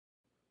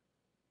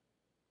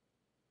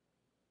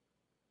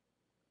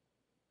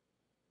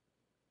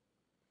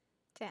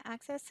To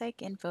access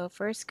PsycInfo,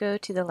 first go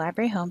to the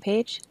library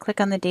homepage, click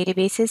on the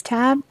Databases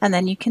tab, and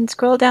then you can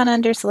scroll down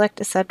under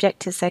Select a Subject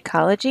to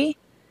Psychology.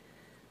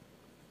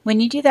 When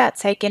you do that,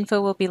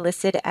 PsycInfo will be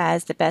listed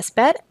as the best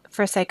bet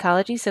for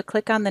psychology, so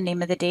click on the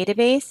name of the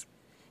database.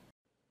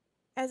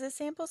 As a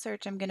sample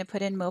search, I'm going to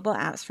put in mobile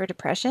apps for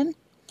depression,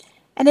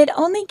 and it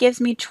only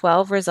gives me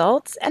 12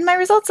 results, and my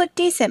results look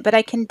decent, but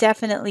I can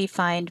definitely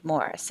find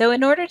more. So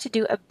in order to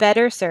do a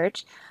better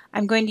search,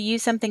 I'm going to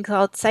use something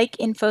called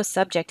PsycInfo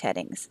subject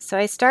headings. So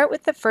I start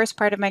with the first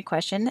part of my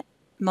question,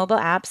 mobile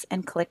apps,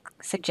 and click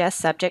Suggest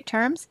Subject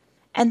Terms.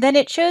 And then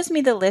it shows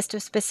me the list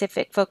of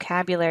specific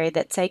vocabulary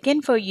that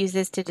PsycInfo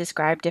uses to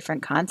describe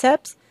different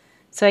concepts.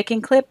 So I can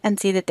click and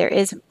see that there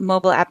is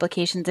mobile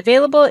applications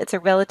available. It's a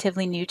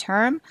relatively new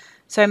term,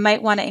 so I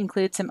might want to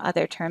include some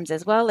other terms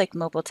as well, like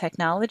mobile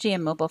technology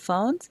and mobile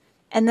phones.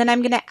 And then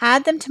I'm going to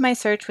add them to my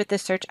search with the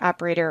search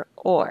operator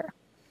OR.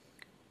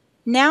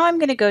 Now I'm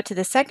going to go to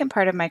the second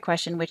part of my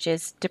question, which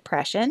is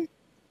depression.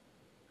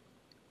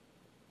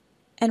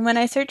 And when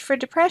I search for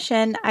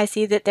depression, I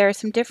see that there are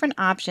some different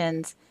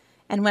options.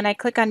 And when I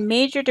click on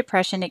major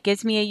depression, it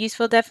gives me a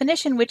useful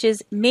definition, which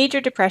is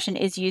major depression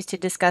is used to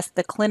discuss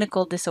the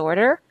clinical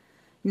disorder,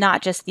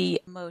 not just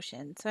the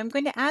emotion. So I'm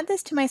going to add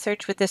this to my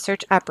search with the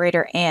search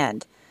operator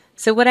AND.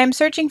 So what I'm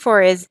searching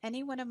for is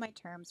any one of my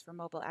terms for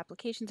mobile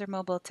applications or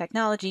mobile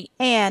technology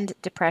and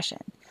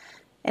depression.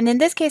 And in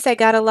this case, I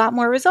got a lot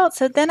more results,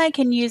 so then I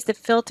can use the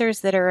filters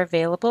that are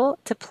available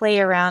to play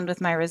around with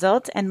my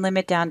results and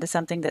limit down to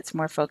something that's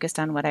more focused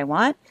on what I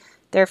want.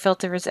 There are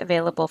filters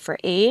available for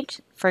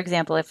age. For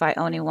example, if I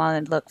only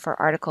want to look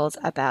for articles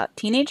about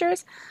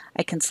teenagers,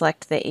 I can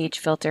select the age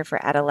filter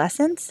for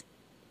adolescents.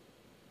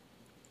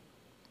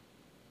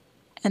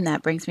 And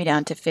that brings me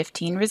down to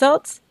 15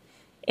 results.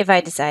 If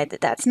I decide that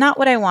that's not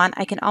what I want,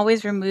 I can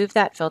always remove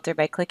that filter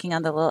by clicking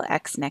on the little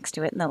X next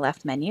to it in the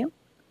left menu.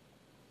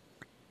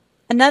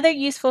 Another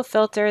useful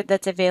filter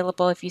that's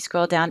available if you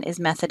scroll down is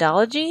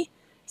methodology.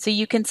 So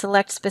you can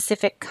select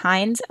specific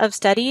kinds of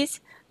studies,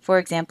 for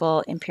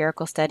example,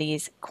 empirical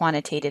studies,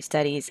 quantitative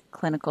studies,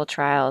 clinical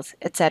trials,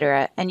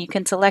 etc. And you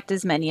can select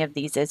as many of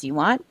these as you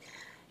want.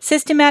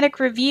 Systematic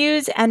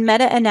reviews and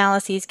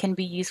meta-analyses can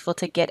be useful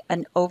to get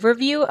an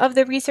overview of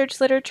the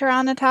research literature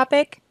on a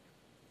topic.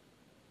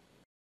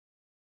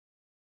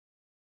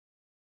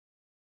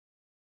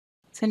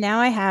 So now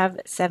I have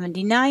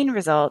 79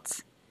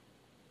 results,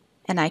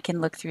 and I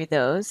can look through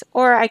those,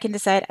 or I can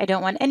decide I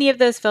don't want any of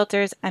those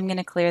filters. I'm going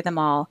to clear them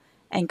all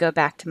and go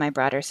back to my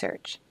broader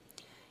search.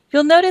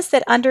 You'll notice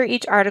that under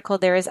each article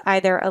there is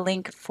either a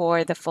link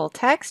for the full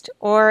text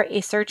or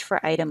a search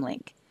for item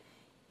link.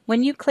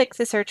 When you click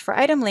the search for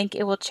item link,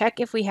 it will check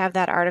if we have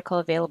that article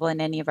available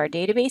in any of our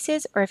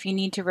databases or if you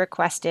need to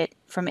request it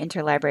from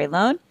Interlibrary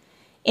Loan.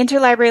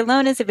 Interlibrary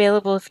Loan is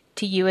available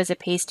to you as a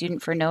PACE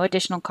student for no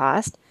additional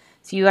cost.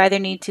 So you either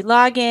need to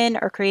log in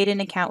or create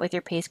an account with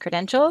your PACE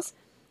credentials.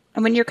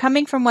 And when you're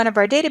coming from one of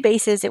our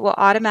databases, it will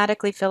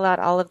automatically fill out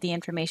all of the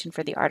information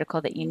for the article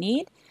that you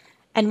need.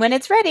 And when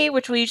it's ready,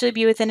 which will usually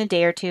be within a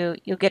day or two,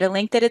 you'll get a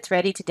link that it's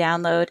ready to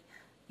download.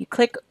 You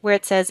click where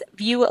it says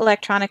View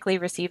Electronically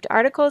Received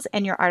Articles,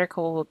 and your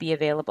article will be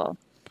available.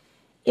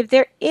 If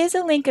there is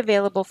a link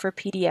available for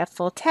PDF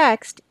full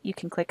text, you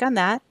can click on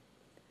that.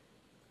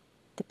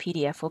 The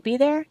PDF will be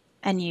there,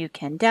 and you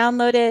can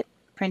download it,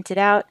 print it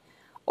out,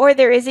 or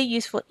there is a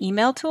useful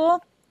email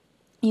tool.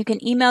 You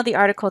can email the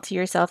article to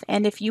yourself,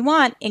 and if you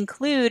want,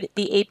 include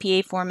the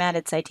APA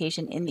formatted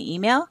citation in the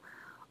email,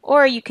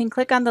 or you can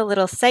click on the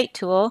little Cite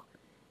tool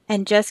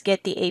and just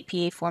get the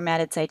APA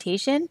formatted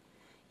citation.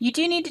 You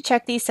do need to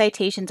check these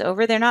citations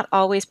over. They're not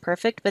always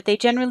perfect, but they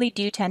generally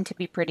do tend to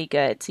be pretty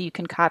good, so you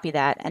can copy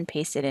that and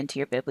paste it into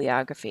your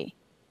bibliography.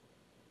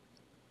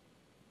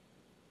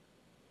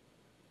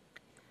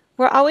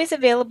 We're always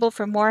available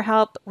for more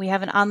help. We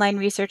have an online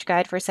research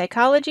guide for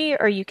psychology,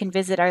 or you can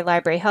visit our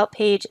library help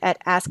page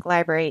at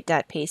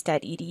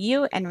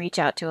asklibrary.pace.edu and reach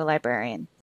out to a librarian.